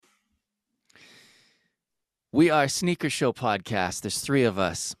We are Sneaker Show Podcast. There's three of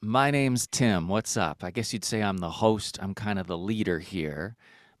us. My name's Tim. What's up? I guess you'd say I'm the host. I'm kind of the leader here.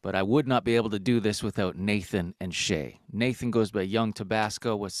 But I would not be able to do this without Nathan and Shay. Nathan goes by Young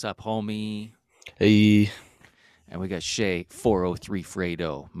Tabasco. What's up, homie? Hey, And we got Shay, 403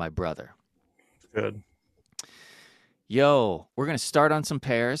 Fredo, my brother. Good. Yo, we're going to start on some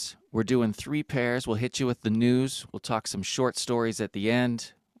pairs. We're doing three pairs. We'll hit you with the news. We'll talk some short stories at the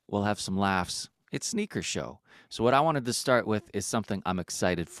end. We'll have some laughs. It's Sneaker Show. So what I wanted to start with is something I'm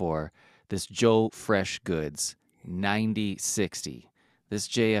excited for. This Joe Fresh Goods 9060. This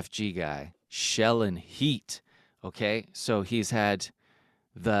JFG guy, shelling heat. Okay, so he's had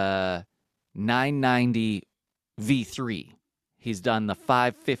the 990 V3. He's done the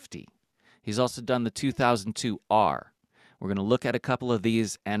 550. He's also done the 2002 R. We're going to look at a couple of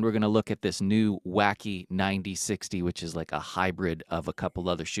these, and we're going to look at this new wacky 9060, which is like a hybrid of a couple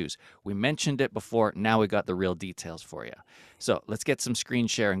other shoes. We mentioned it before. Now we got the real details for you. So let's get some screen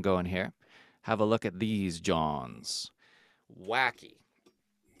sharing going here. Have a look at these Johns. Wacky.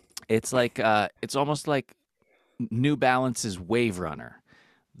 It's like it's almost like New Balance's Wave Runner.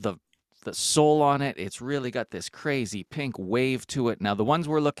 The the sole on it, it's really got this crazy pink wave to it. Now the ones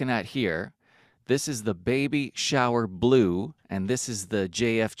we're looking at here, this is the Baby Shower Blue, and this is the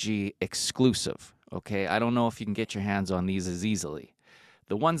JFG exclusive. Okay, I don't know if you can get your hands on these as easily.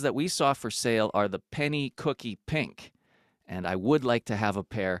 The ones that we saw for sale are the Penny Cookie Pink, and I would like to have a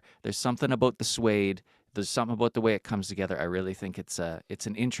pair. There's something about the suede. There's something about the way it comes together. I really think it's an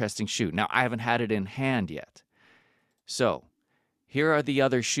interesting shoe. Now I haven't had it in hand yet, so here are the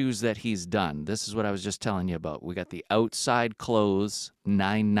other shoes that he's done. This is what I was just telling you about. We got the Outside Clothes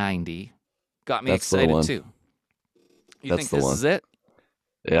 990. Got me that's the excited one. too. You That's think the this one. is it?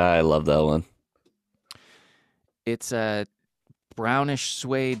 Yeah, I love that one. It's a brownish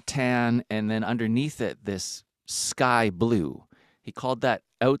suede tan, and then underneath it, this sky blue. He called that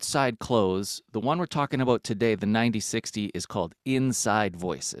Outside Clothes. The one we're talking about today, the 9060, is called Inside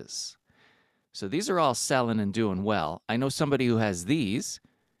Voices. So these are all selling and doing well. I know somebody who has these.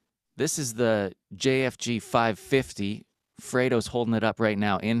 This is the JFG 550. Fredo's holding it up right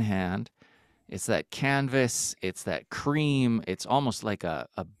now in hand. It's that canvas, it's that cream, it's almost like a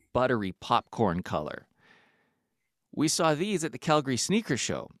buttery popcorn color. We saw these at the Calgary Sneaker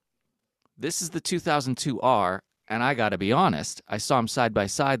Show. This is the 2002 R, and I gotta be honest, I saw them side by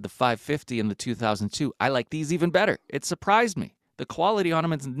side, the 550 and the 2002. I like these even better. It surprised me. The quality on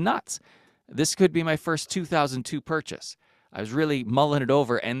them is nuts. This could be my first 2002 purchase. I was really mulling it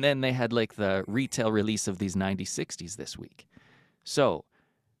over, and then they had like the retail release of these 9060s this week. So,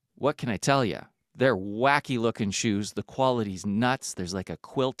 what can I tell you? They're wacky looking shoes. The quality's nuts. There's like a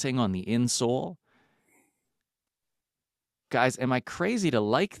quilting on the insole. Guys, am I crazy to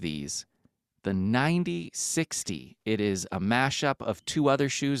like these? The 9060. It is a mashup of two other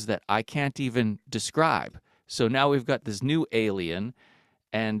shoes that I can't even describe. So now we've got this new alien,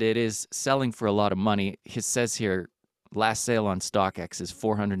 and it is selling for a lot of money. It says here, last sale on StockX is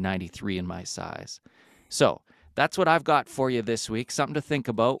 $493 in my size. So that's what I've got for you this week. Something to think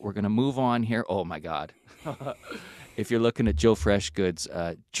about. We're going to move on here. Oh, my God. If you're looking at Joe Fresh Goods,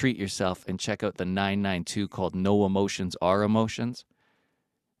 treat yourself and check out the 992 called No Emotions Are Emotions.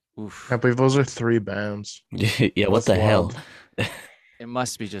 I Oof. believe those are three bands. Yeah, what That's the hell? wild. It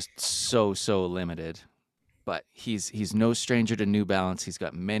must be just so limited. But he's no stranger to New Balance. He's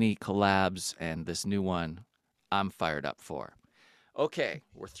got many collabs, and this new one I'm fired up for. Okay,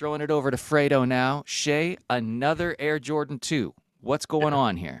 we're throwing it over to Fredo now. Shay, another Air Jordan 2. What's going Yeah.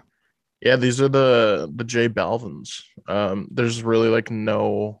 on here? Yeah, these are the J Balvins. There's really like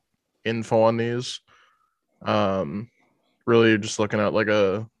no info on these. Um, really you're just looking at like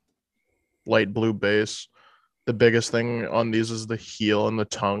a light blue base. The biggest thing on these is the heel and the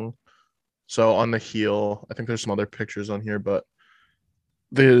tongue. So on the heel, I think there's some other pictures on here, but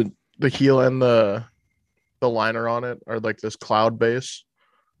the heel and the liner on it are like this cloud base.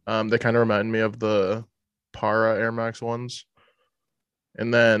 They kind of remind me of the Para Air Max ones.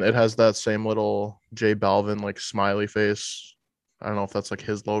 And then it has that same little J Balvin like smiley face. I don't know if that's like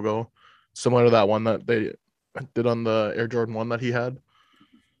his logo, similar to that one that they did on the Air Jordan 1 that he had.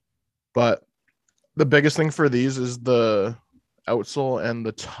 But the biggest thing for these is the outsole and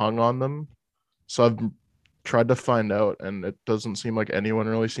the tongue on them. So I've tried to find out, and it doesn't seem like anyone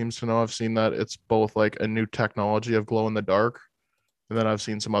really seems to know. I've seen that it's both like a new technology of glow in the dark, and then I've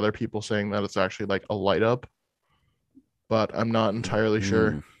seen some other people saying that it's actually like a light up, but I'm not entirely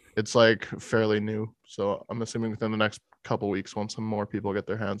sure. Mhm. It's like fairly new, so I'm assuming within the next couple weeks, once some more people get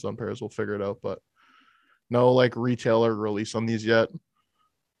their hands on pairs, we'll figure it out. But no like retailer release on these yet.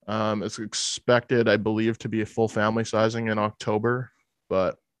 It's expected, I believe, to be a full family sizing in October,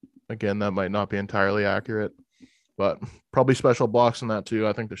 but again, that might not be entirely accurate. But probably special blocks in that too.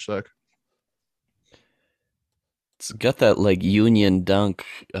 I think they're sick. It's got that like Union Dunk,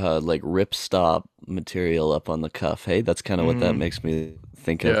 like ripstop material up on the cuff. Hey, that's kind of what that Mm, makes me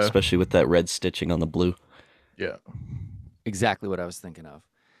think of, yeah, especially with that red stitching on the blue. yeah. Exactly what I was thinking of.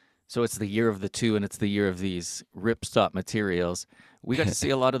 So it's the year of the two, and it's the year of these ripstop materials. We got to see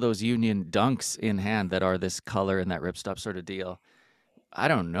a lot of those Union Dunks in hand that are this color and that ripstop sort of deal. I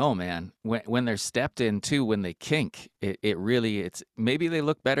don't know, man. When they're stepped in too, when they kink, it really it's maybe they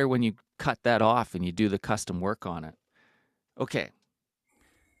look better when you cut that off and you do the custom work on it. Okay,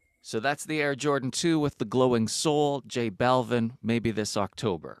 so that's the Air Jordan 2 with the glowing sole, J Balvin, maybe this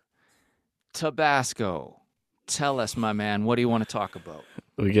October. Tabasco. Tell us, my man, what do you want to talk about?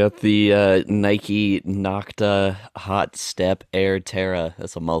 We got the Nike Nocta Hot Step Air Terra.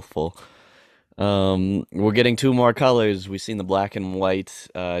 That's a mouthful. We're getting two more colors. We seen the black and white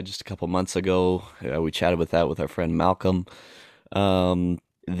just a couple months ago. We chatted with that with our friend Malcolm.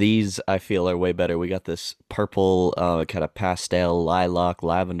 These I feel are way better. We got this purple, kind of pastel, lilac,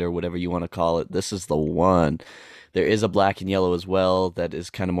 lavender, whatever you want to call it. This is the one. There is a black and yellow as well that is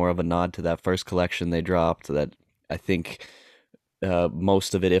kind of more of a nod to that first collection they dropped. That I think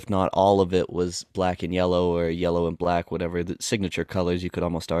most of it, if not all of it, was black and yellow or yellow and black, whatever the signature colors you could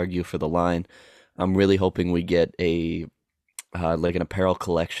almost argue for the line. I'm really hoping we get a like an apparel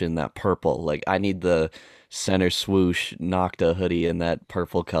collection that purple. Like I need the center swoosh Nocta hoodie in that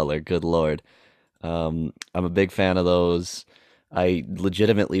purple color. Good lord. I'm a big fan of those. I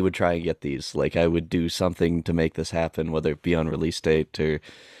legitimately would try and get these. Like I would do something to make this happen, whether it be on release date or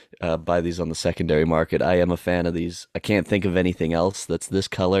buy these on the secondary market. I am a fan of these. I can't think of anything else that's this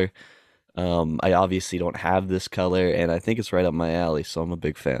color. I obviously don't have this color, and I think it's right up my alley, so I'm a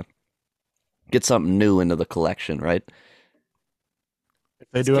big fan. Get something new into the collection, right? If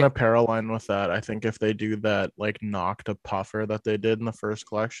they It's do an get apparel line with that, I think if they do that like Nocta puffer that they did in the first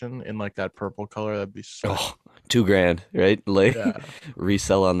collection in like that purple color, that'd be sick. Oh, 2 grand, right? Like Yeah.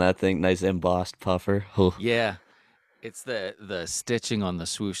 resell on that thing. Nice embossed puffer. Oh, yeah, it's the stitching on the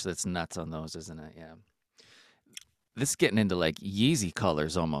swoosh that's nuts on those, isn't it? Yeah. This is getting into like Yeezy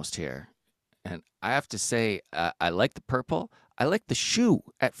colors almost here. And I have to say, I like the purple. I like the shoe.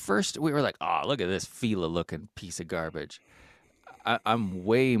 At first, we were like, "Oh, look at this Fila looking piece of garbage." I'm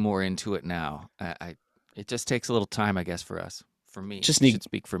way more into it now. It just takes a little time, I guess, for us. For me, just I should need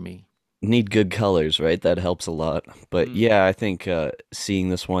speak for me. good colors, right? That helps a lot. But Mm. yeah, I think seeing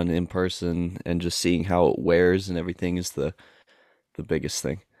this one in person and just seeing how it wears and everything is the biggest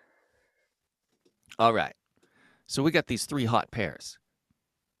thing. All right. So we got these three hot pairs.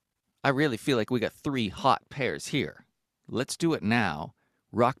 I really feel like we got three hot pairs here. Let's do it now.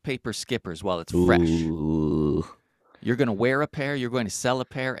 Rock, paper, skippers while it's fresh. Ooh. You're going to wear a pair, you're going to sell a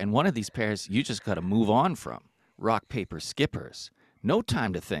pair, and one of these pairs you just got to move on from. Rock, paper, skippers. No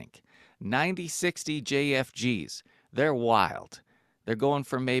time to think. 9060 JFGs. They're wild. They're going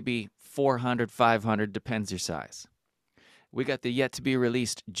for maybe 400, 500, depends your size. We got the yet to be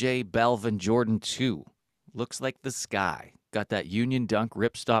released J Balvin Jordan 2. Looks like the sky. Got that Union Dunk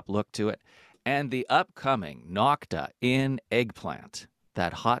ripstop look to it. And the upcoming Nocta in eggplant.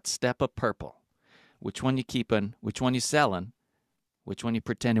 That hot step of purple. Which one you keeping? Which one you selling? Which one you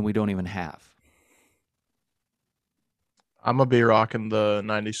pretending we don't even have? I'm gonna be rocking the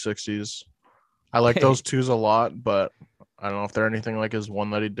 9060s. I like those Hey, twos a lot, but I don't know if they're anything like his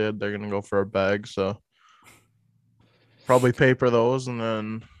one that he did. They're gonna go for a bag, so probably paper those, and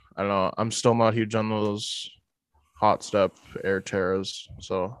then I don't know. I'm still not huge on those hot step air terras,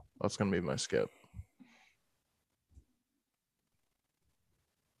 so that's gonna be my skip.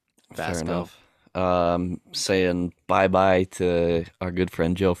 Fair Basco. enough. Saying bye bye to our good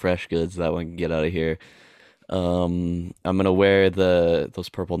friend Joe Freshgoods. That one can get out of here. I'm gonna wear those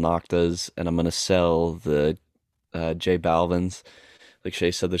purple Noctas, and I'm gonna sell the J Balvin's. Like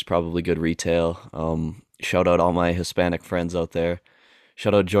Shay said, there's probably good retail. Shout out all my Hispanic friends out there.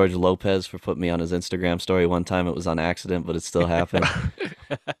 Shout out George Lopez for putting me on his Instagram story one time. It was on accident, but it still happened.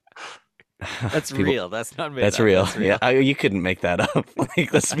 That's People, real. That's not made that's up. real. That's Yeah, real. you couldn't make that up.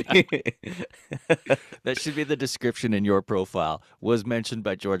 Like, let's be. That should be the description in your profile. Was mentioned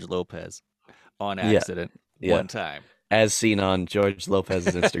by George Lopez on Yeah, accident yeah. one time. As seen on George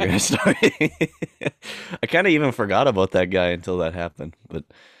Lopez's Instagram story. I kind of even forgot about that guy until that happened. But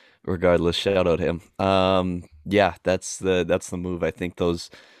regardless, shout out him. Yeah, that's the move. I think those.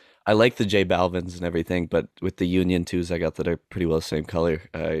 I like the J Balvins and everything, but with the Union twos I got that are pretty well the same color,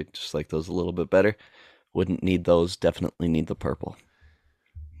 I just like those a little bit better. Wouldn't need those. Definitely need the purple.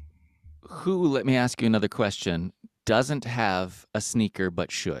 Who, let me ask you another question, doesn't have a sneaker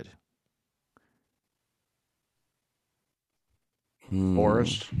but should? Hmm.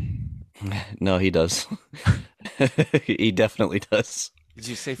 Forest. No, he does. He definitely does. Did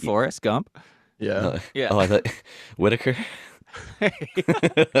you say Y- Forrest Gump? Yeah. Yeah. Oh, I thought Whitaker.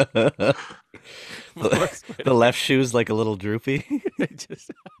 The, Forrest the Whitaker. left shoe's like a little droopy. Just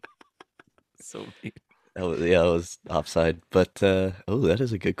so mean. Yeah, it was offside. But oh, that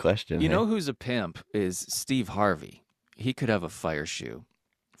is a good question. You Hey, know who's a pimp is Steve Harvey. He could have a fire shoe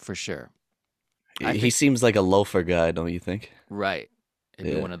for sure. I he think seems like a loafer guy, don't you think? right. It'd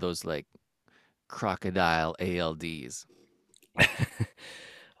be Yeah. one of those like crocodile ALDs.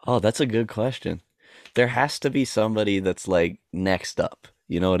 Oh, that's a good question. There has to be somebody that's like next up.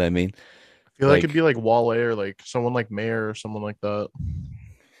 You know what I mean? I feel like it'd be Like, like Wale or like someone like Mayer or someone like that.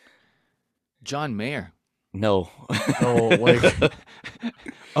 John Mayer. no. No, like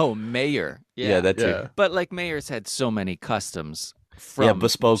Oh, Mayer. Yeah, Yeah. that too. yeah. But like Mayer's had so many customs Yeah, from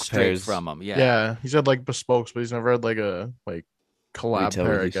bespoke straight pairs, from him. Yeah. Yeah. He's had like bespokes, but he's never had like a like collab retail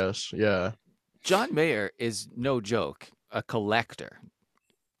pair, I release. guess. Yeah. John Mayer is no joke, a collector.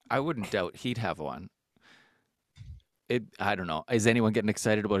 I wouldn't doubt he'd have one. I don't know. Is anyone getting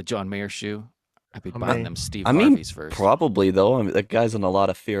excited about a John Mayer shoe? I'd be I buying mean, them Steve I mean, Harveys first. probably though. I mean, that guy's in a lot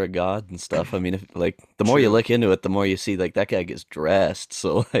of fear of God and stuff. I mean, if like the more you true. look into it, the more you see like that guy gets dressed.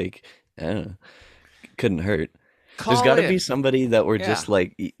 So like, I don't know, couldn't hurt. There's Call got to be in. somebody that we're Yeah. just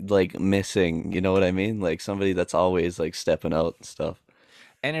like like missing. You know what I mean? Like somebody that's always like stepping out and stuff.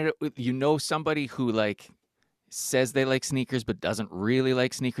 And you know somebody who like says they like sneakers but doesn't really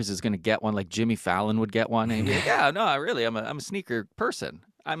like sneakers is going to get one like Jimmy Fallon would get one and he'd be like, "Yeah, no, really I'm a sneaker person.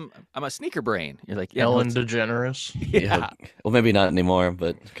 I'm a sneaker brain." You're like, "Yeah, no, Ellen it's DeGeneres. Yeah. yeah. Well, maybe not anymore,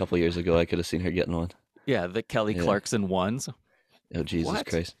 but a couple years ago, I could have seen her getting one. Yeah, the Kelly Yeah. Clarkson ones." Oh, Jesus What?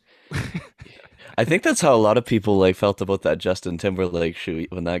 Christ. I think that's how a lot of people like felt about that Justin Timberlake shoe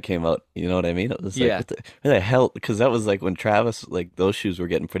when that came out. You know what I mean? It was like, Yeah. what the hell? Because that was like when Travis, like those shoes were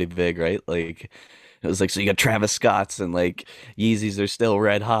getting pretty big, right? Like it was like, so you got Travis Scott's and like Yeezys are still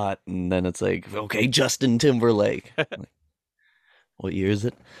red hot, and then it's like, okay, Justin Timberlake. Like, what year is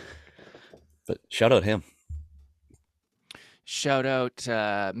it? But shout out him, Shout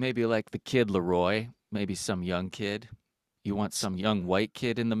out maybe like the kid Leroy, maybe some young kid. You want some young white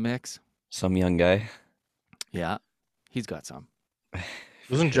kid in the mix? some young guy. Yeah. He's got some.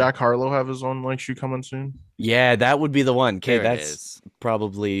 Doesn't Jack Harlow have his own like shoe coming soon? Yeah, that would be the one. Okay, There it that's is.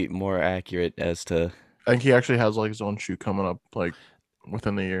 probably more accurate as to I think he actually has like his own shoe coming up like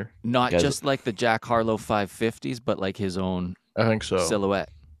within the year. Not guys. just like the Jack Harlow 550s, but like his own I think so.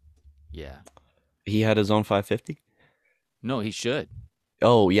 silhouette. Yeah. He had his own 550. No, he should.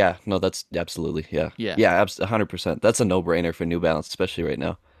 Oh yeah, no, that's absolutely yeah, Yeah. yeah, 100%. That's a no-brainer for New Balance, especially right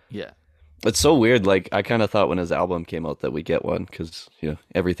now. Yeah. It's so weird. Like I kind of thought when his album came out that we get one because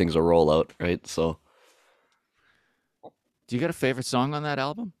everything's a rollout, right? So Do you got a favorite song on that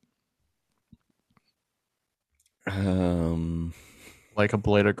album? um, Like a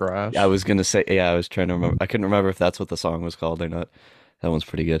blade of grass. I was gonna say yeah, I was trying to remember. I couldn't remember if that's what the song was called or not. That one's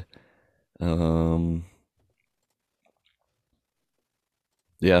pretty good. Um,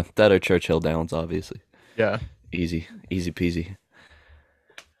 yeah, that or Churchill Downs, obviously. Yeah. Easy, easy peasy.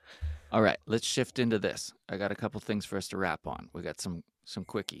 All right, let's shift into this. I got a couple things for us to wrap on. We got some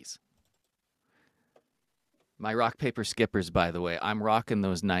quickies. My rock paper skippers, by the way, I'm rocking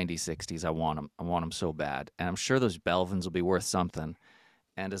those 90 60s. I want them. I want them so bad, and I'm sure those Belvins will be worth something.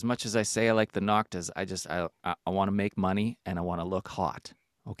 And as much as I say I like the Noctas, I want to make money and I want to look hot.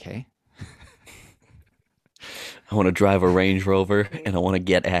 Okay. I want to drive a Range Rover and I want to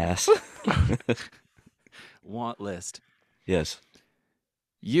get ass. Want list. Yes.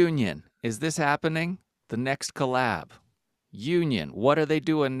 Union, is this happening? The next collab. Union, what are they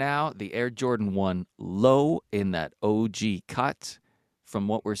doing now? The Air Jordan 1 low in that OG cut. From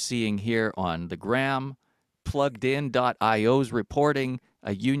what we're seeing here on the gram, pluggedin.io's reporting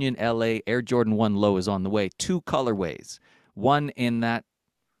a Union LA Air Jordan 1 low is on the way. Two colorways. One in that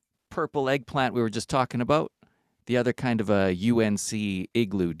purple eggplant we were just talking about. The other kind of a UNC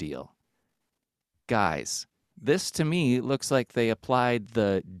igloo deal. Guys, this to me looks like they applied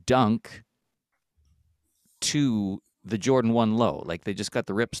the dunk to the Jordan 1 low. Like they just got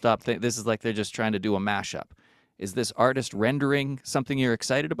the ripstop thing. This is like they're just trying to do a mashup. Is this artist rendering something you're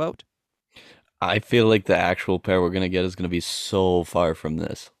excited about? I feel like the actual pair we're gonna get is gonna be so far from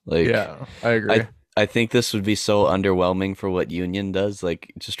this. Like, Yeah, I agree. I think this would be so underwhelming for what Union does.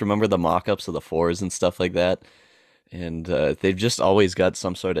 Like, just remember the mock-ups of the fours and stuff like that. And they've just always got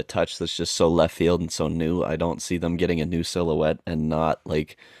some sort of touch that's just so left field and so new. I don't see them getting a new silhouette and not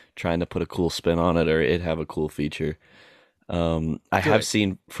like trying to put a cool spin on it or it have a cool feature. I have Good.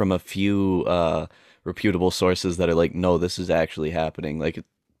 seen from a few reputable sources that are like, no, this is actually happening. Like, it's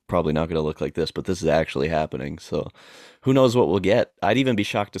probably not going to look like this, but this is actually happening. So, who knows what we'll get? I'd even be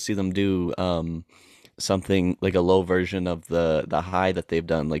shocked to see them do something like a low version of the high that they've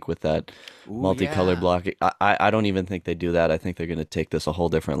done, like with that Ooh, multicolor yeah. block. I don't even think they do that. I think they're going to take this a whole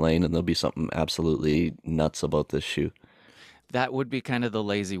different lane, and there'll be something absolutely nuts about this shoe. That would be kind of the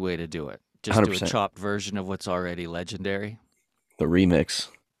lazy way to do it. Just do a 100%. chopped version of what's already legendary. The remix.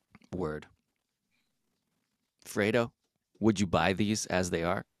 Word. Fredo, would you buy these as they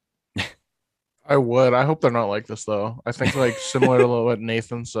are? I would. I hope they're not like this though. I think like similar to what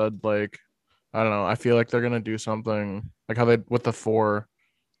Nathan said, like I don't know. I feel like they're gonna do something like how they with the four,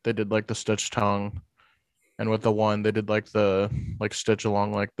 they did like the stitch tongue, and with the one, they did like the like stitch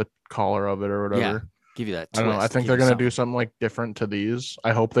along like the collar of it or Yeah. whatever. Give you that I don't know. I twist. think Give they're you gonna do something. something like different to these.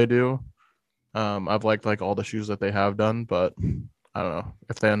 I hope they do. I've liked like all the shoes that they have done, but I don't know.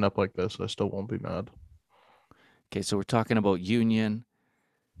 If they end up like this, I still won't be mad. Okay, so we're talking about Union.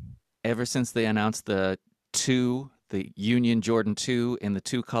 Ever since they announced the Union Jordan 2 in the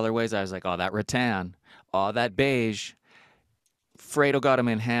two colorways, I was like, oh, that rattan, oh, that beige. Fredo got them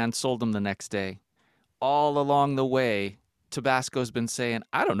in hand, sold them the next day. All along the way, Tabasco's been saying,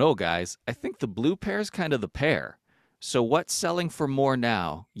 I don't know, guys. I think the blue pair is kind of the pair. So what's selling for more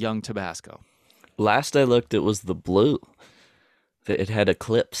now, young Tabasco? Last I looked, it was the blue. It had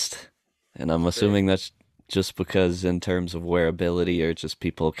eclipsed, and I'm Big. assuming that's just because in terms of wearability or just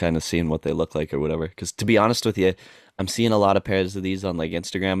people kind of seeing what they look like or whatever. Because to be honest with you, I'm seeing a lot of pairs of these on like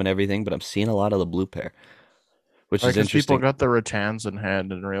Instagram and everything, but I'm seeing a lot of the blue pair, which Like, is because people interesting. got the rattans in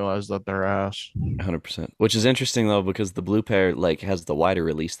hand and realized that they're ass. 100%. Which is interesting though because the blue pair like has the wider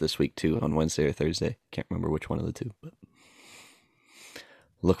release this week too on Wednesday or Thursday. Can't remember which one of the two, but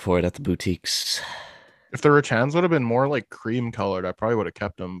look for it at the boutiques. If the rattans would have been more like cream colored, I probably would have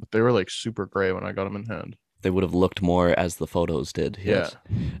kept them. But they were like super gray when I got them in hand. They would have looked more as the photos did. Yeah, Yes.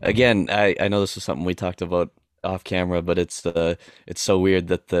 Again, I know this is something we talked about off camera, but it's so weird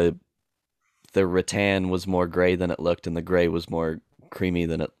that the rattan was more gray than it looked, and the gray was more creamy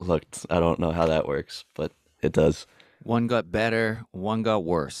than it looked. I don't know how that works, but it does. One got better, one got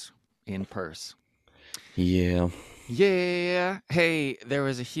worse in purse. Yeah. Yeah. Hey, there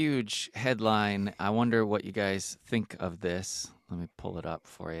was a huge headline. I wonder what you guys think of this. Let me pull it up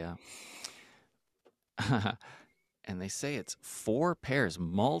for you. And they say it's four pairs,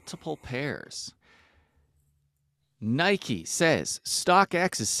 multiple pairs. Nike says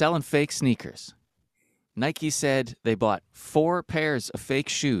StockX is selling fake sneakers. Nike said they bought four pairs of fake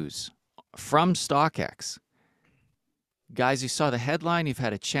shoes from StockX. Guys, you saw the headline. You've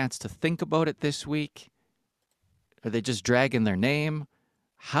had a chance to think about it this week. Are they just dragging their name?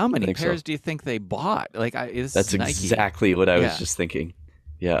 How I many think so. pairs do you think they bought? Like, this is That's Nike. exactly what I was Yeah. just thinking.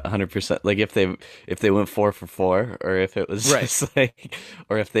 Yeah, 100%. Like if they went 4 for 4 or if it was Right. just like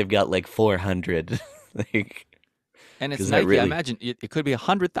or if they've got like 400 like And it's cuz that Nike. I really. imagine it could be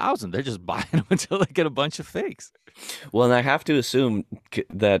 100,000. They're just buying them until they get a bunch of fakes. Well, and I have to assume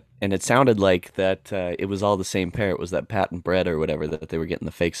that, and it sounded like that it was all the same pair. It was that patent bread or whatever that they were getting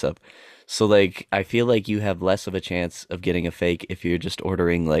the fakes of. So, like, I feel like you have less of a chance of getting a fake if you're just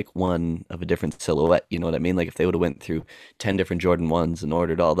ordering like one of a different silhouette. You know what I mean? Like, if they would have went through 10 different Jordan ones and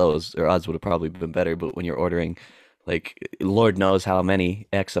ordered all those, their odds would have probably been better. But when you're ordering, like, Lord knows how many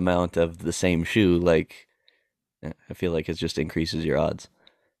X amount of the same shoe, like, I feel like it just increases your odds.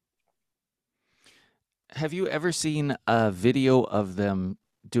 Have you ever seen a video of them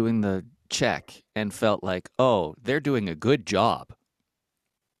doing the check and felt like, oh, they're doing a good job?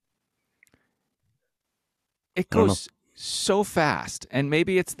 It I don't know. goes so fast, and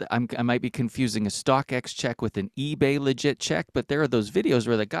maybe I might be confusing a StockX check with an eBay legit check, but there are those videos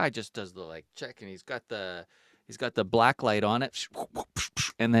where the guy just does the like check and he's got the black light on it,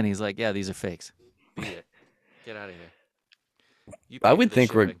 and then he's like, yeah, these are fakes. Beat it. Get out of here. You I pay for would the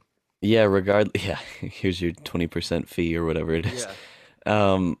think shipping. yeah, yeah, here's your 20% fee or whatever it is.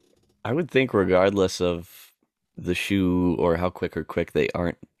 Yeah. Um, I would think regardless of the shoe or how quick they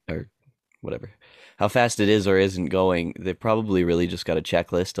aren't or whatever, how fast it is or isn't going, they've probably really just got a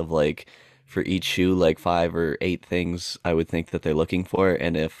checklist of like for each shoe, like 5 or 8 things I would think that they're looking for.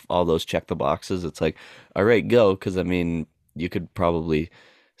 And if all those check the boxes, it's like, all right, go. Because I mean, you could probably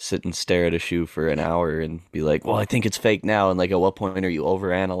sit and stare at a shoe for an hour and be like, well, I think it's fake now. And like, at what point are you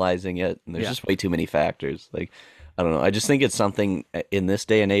over analyzing it? And there's Yeah. just way too many factors. Like, I don't know. I just think it's something in this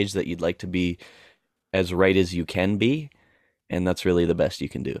day and age that you'd like to be as right as you can be, and that's really the best you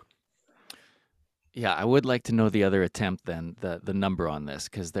can do. Yeah, I would like to know the other attempt then, the number on this,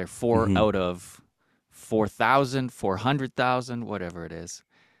 because they're four Hmm. out of 4,000, 400,000, whatever it is.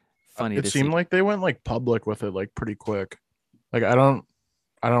 Funny It to seemed see. like they went like public with it like pretty quick. Like I don't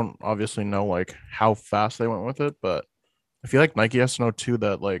obviously know like how fast they went with it, but I feel like Nike has to know too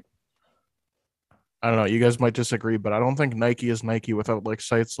that like I don't know, you guys might disagree, but I don't think Nike is Nike without like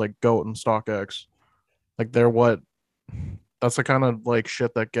sites like GOAT and StockX. Like they're what that's the kind of like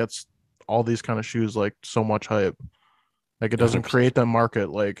shit that gets all these kind of shoes like so much hype. Like it doesn't 100%. create the market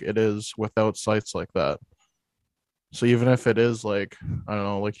like it is without sites like that. So even if it is like I don't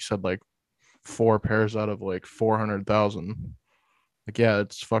know, like you said, like four pairs out of like 400,000, like yeah,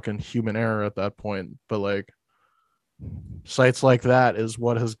 it's fucking human error at that point. But like sites like that is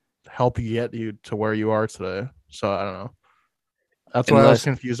what has helped you get you to where you are today. So I don't know. That's why I was Unless,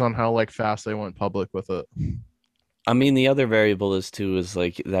 confused on how like fast they went public with it. I mean, the other variable is too is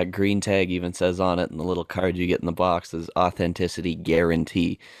like that green tag even says on it, and the little card you get in the box is authenticity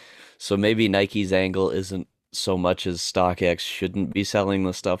guarantee. So maybe Nike's angle isn't so much as StockX shouldn't be selling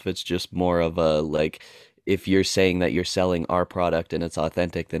the stuff. It's just more of a like, if you're saying that you're selling our product and it's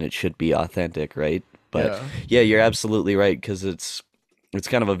authentic, then it should be authentic, right? But Yeah. yeah, you're absolutely right because it's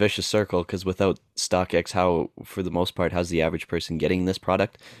kind of a vicious circle because without StockX, how for the most part, how's the average person getting this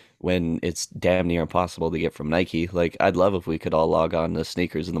product when it's damn near impossible to get from Nike? Like, I'd love if we could all log on to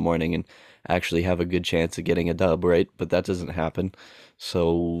sneakers in the morning and actually have a good chance of getting a dub, right? But that doesn't happen.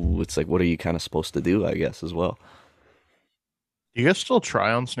 So it's like, what are you kind of supposed to do, I guess, as well? Do you guys still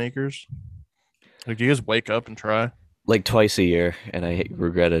try on sneakers? Like do you guys wake up and try? Like twice a year, and I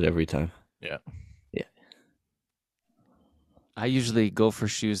regret it every time. Yeah. Yeah. I usually go for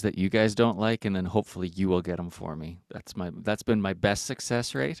shoes that you guys don't like, and then hopefully you will get them for me. That's been my best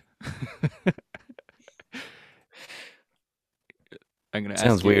success rate. I'm gonna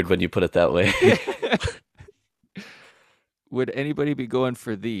Sounds ask you weird when you put it that way. would anybody be going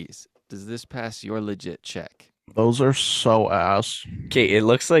for these? Does this pass your legit check? Those are so ass. Okay, it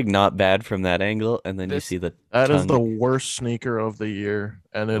looks like not bad from that angle, and then you This see the That is tongue. the worst sneaker of the year,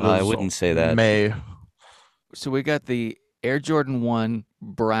 and it Well, I is wouldn't say that. May. so we got the Air Jordan 1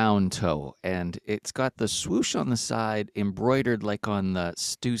 brown toe, and it's got the swoosh on the side embroidered like on the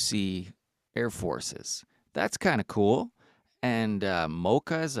Stussy Air Forces. That's kind of cool. And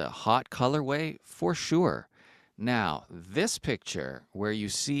mocha is a hot colorway for sure. Now, this picture where you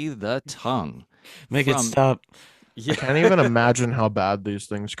see the tongue Make it from stop. I yeah, can't even imagine how bad these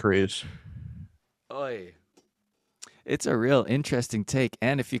things crease. Oy. It's a real interesting take.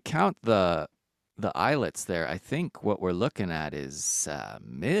 And if you count the eyelets there, I think what we're looking at is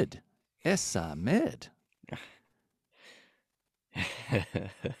mid. It's mid.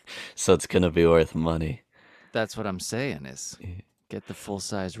 So it's gonna be worth money. That's what I'm saying is get the full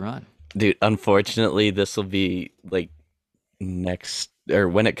size run. Dude, unfortunately, this will be like next or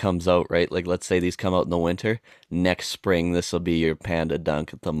when it comes out, right? Like let's say these come out in the winter, next spring this will be your panda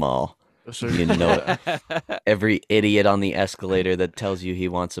dunk at the mall. This You is know it. yeah. Every idiot on the escalator that tells you he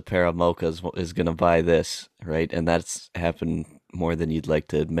wants a pair of mochas is gonna buy this, right? And that's happened more than you'd like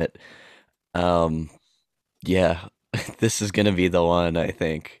to admit. Um, yeah, this is gonna be the one, I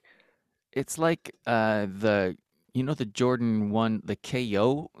think. It's like the the Jordan one, the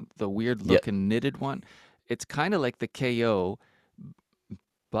KO, the weird Yeah, looking knitted one. It's kind of like the KO,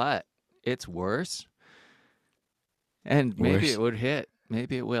 but it's worse. And maybe it worse. would hit.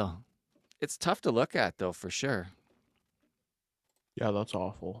 Maybe it will. It's tough to look at though, for sure. Yeah, that's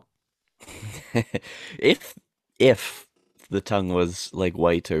awful. If if the tongue was like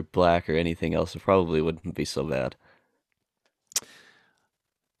white or black or anything else, it probably wouldn't be so bad.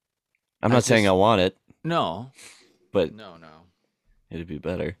 I'm I not saying I just want it, no, but no. it'd be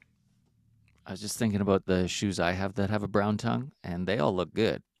better. I was just thinking about the shoes I have that have a brown tongue, and they all look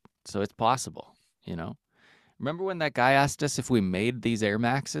good. So it's possible, you know. Remember when that guy asked us if we made these Air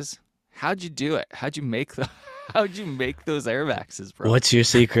Maxes? How'd you do it? How'd you make the? How'd you make those Air Maxes, bro? What's your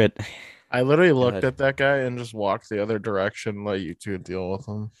secret? I literally Go looked ahead. at that guy and just walked the other direction, let you two deal with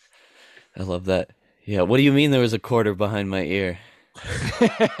him. I love that. Yeah, what do you mean there was a quarter behind my ear?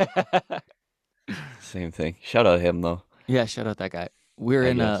 Same thing. Shout out him though, Yeah, shout out that guy. We're I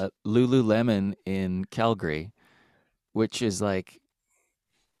in guess. a Lululemon in Calgary, which is like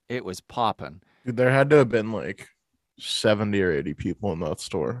it was popping. Dude, there had to have been like 70 or 80 people in that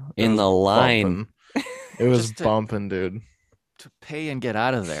store. It In was the line. bumping. It was Just bumping, dude. to pay and get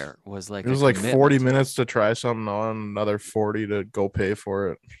out of there was It like a was like 40 commitment. minutes to try something on, another 40 to go pay for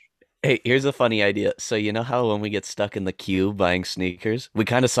it. Hey, here's a funny idea. So you know how when we get stuck in the queue buying sneakers, we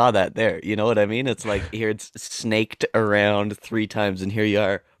kind of saw that there. You know what I mean? It's like here it's snaked around 3 times, and here you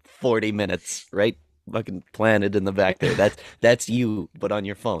are, 40 minutes, right? Fucking planted in the back there. That's you, but on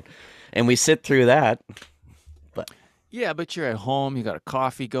your phone. And we sit through that, but Yeah, but you're at home, you got a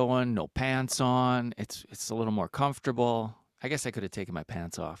coffee going, no pants on. It's a little more comfortable. I guess I could have taken my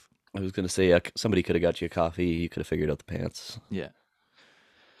pants off. I was gonna say somebody could have got you a coffee. You could have figured out the pants. Yeah.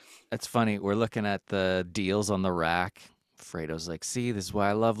 That's funny. We're looking at the deals on the rack. Fredo's like, see, this is why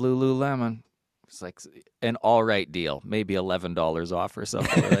I love Lululemon. It's like an all right deal, maybe $11 off or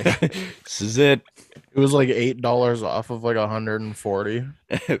something. We're like, This is it. It was like $8 off of like 140.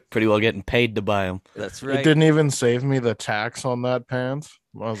 Pretty well getting paid to buy them. that's It right. didn't even save me the tax on that pants.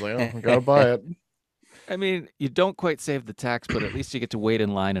 I was like, oh, I gotta buy it. I mean, you don't quite save the tax, but at least you get to wait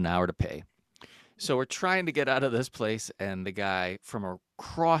in line an hour to pay. So we're trying to get out of this place, and the guy from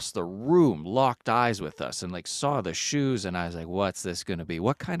across the room locked eyes with us and like saw the shoes, and I was like, "What's this going to be?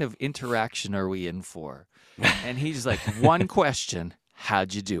 What kind of interaction are we in for?" And he's like, "One question: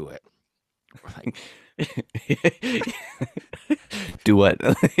 How'd you do it?" We're Do what?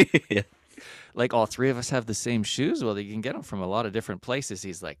 Yeah. like, all three of us have the same shoes. Well, you can get them from a lot of different places.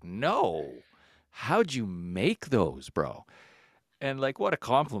 He's like, "No, how'd you make those, bro?" And like, what a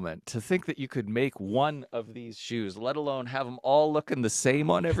compliment to think that you could make one of these shoes, let alone have them all looking the same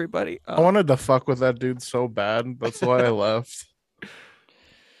on everybody. I wanted to fuck with that dude so bad. That's why I left.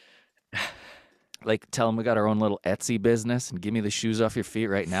 Like, tell him we got our own little Etsy business and give me the shoes off your feet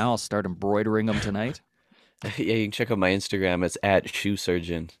right now. I'll start embroidering them tonight. Yeah, you can check out my Instagram. It's at Shoe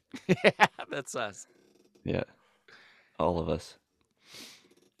Surgeon. Yeah, that's us. Yeah, all of us.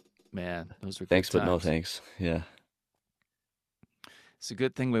 Man, those were Thanks, good but no times. thanks. Yeah. It's a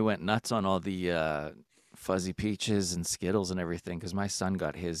good thing we went nuts on all the fuzzy peaches and Skittles and everything because my son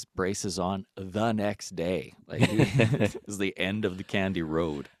got his braces on the next day. Like, it was the end of the candy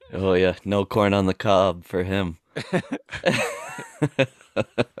road. Oh yeah, no corn on the cob for him.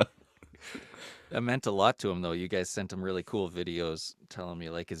 That meant a lot to him, though. You guys sent him really cool videos telling me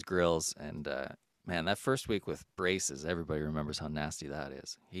like his grills. And man, that first week with braces, everybody remembers how nasty that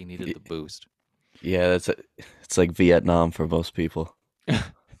is. He needed the boost. Yeah, it's like Vietnam for most people.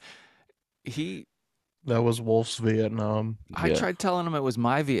 He, That was Wolf's Vietnam. I Yeah. tried telling him it was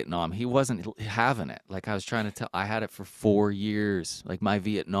my Vietnam. He wasn't having it. Like I was trying to tell, I had it for 4 years. Like my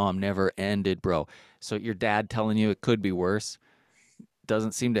Vietnam never ended, bro. So your dad telling you it could be worse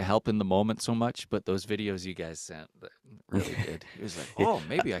doesn't seem to help in the moment so much. But those videos you guys sent that really did. He was like, oh,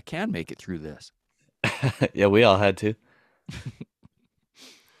 maybe I can make it through this. Yeah, we all had to.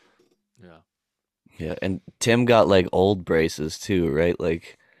 Yeah. Yeah, and Tim got like old braces too, right?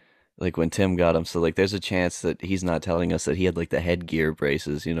 Like when Tim got them. So like there's a chance that he's not telling us that he had like the headgear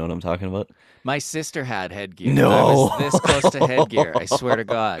braces, you know what I'm talking about? My sister had headgear. I No. was this close to headgear. I swear to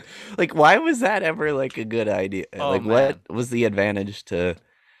God. Like why was that ever like a good idea? Oh, Like man. what was the advantage to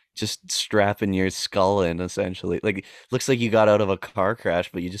just strapping your skull in essentially? Like looks like you got out of a car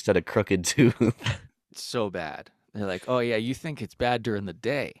crash, but you just had a crooked tooth. So bad. They're like, oh, yeah, you think it's bad during the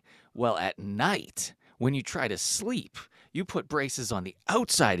day. Well, at night, when you try to sleep, you put braces on the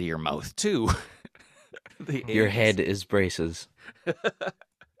outside of your mouth, too. The Your anus. head is braces.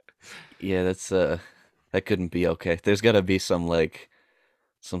 Yeah, that couldn't be okay. There's got to be some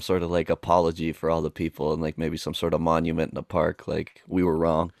sort of like apology for all the people and like maybe some sort of monument in the park like we were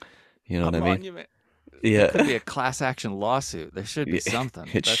wrong. You know A what I mean? monument. It could be Yeah. a class action lawsuit. There should be Yeah, something.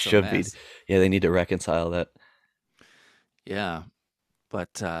 it That's a should be. mess. Yeah, they need to reconcile that. Yeah.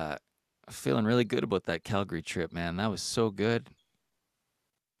 But feeling really good about that Calgary trip, man. That was so good.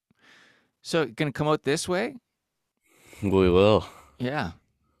 So, gonna come out this way? We will. Yeah.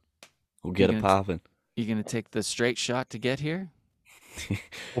 We'll get You it gonna popping. You gonna take the straight shot to get here?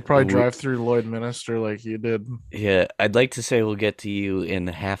 We'll probably We- drive through Lloydminster like you did. Yeah, I'd like to say we'll get to you in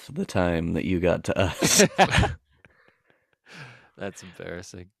half the time that you got to us. That's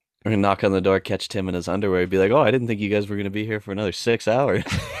embarrassing. We're gonna knock on the door, catch Tim in his underwear, be like, "Oh, I didn't think you guys were gonna be here for another 6 hours."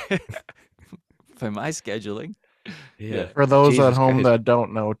 By my scheduling. Yeah. For those at Jesus home Christ. that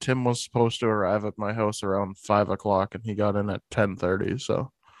don't know, Tim was supposed to arrive at my house around 5 o'clock, and he got in at 10:30.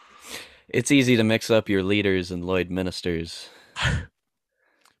 So It's easy to mix up your leaders and Lloyd ministers.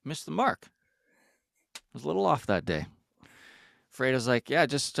 Missed the mark. Was a little off that day. Fredo's like, yeah,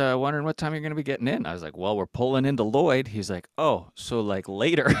 just wondering what time you're going to be getting in. I was like, well, we're pulling into Lloyd. He's like, oh, so like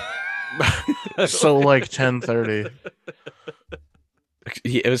later. so like 10:30.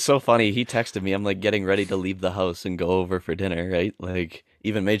 It was so funny. He texted me. I'm like getting ready to leave the house and go over for dinner, right? Like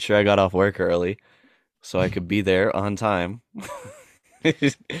even made sure I got off work early so I could be there on time.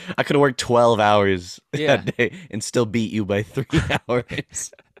 I could have worked 12 hours Yeah. that day and still beat you by 3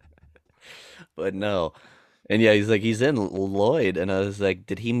 hours. But no. And yeah, he's like, he's in Lloyd. And I was like,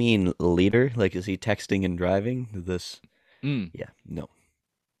 did he mean leader? Like, is he texting and driving? This. Mm. Yeah, no.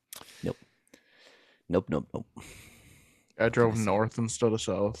 Nope. Nope, nope, nope. I drove see. north instead of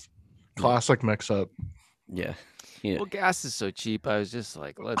south. Classic mix up. Yeah. Yeah. Well, gas is so cheap. I was just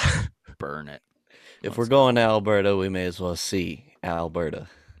like, let's burn it. If Let's we're go. going to Alberta, we may as well see Alberta.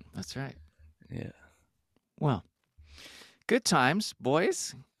 That's right. Yeah. Well, good times,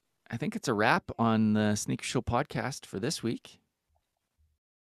 boys. I think it's a wrap on the Sneaker Show podcast for this week.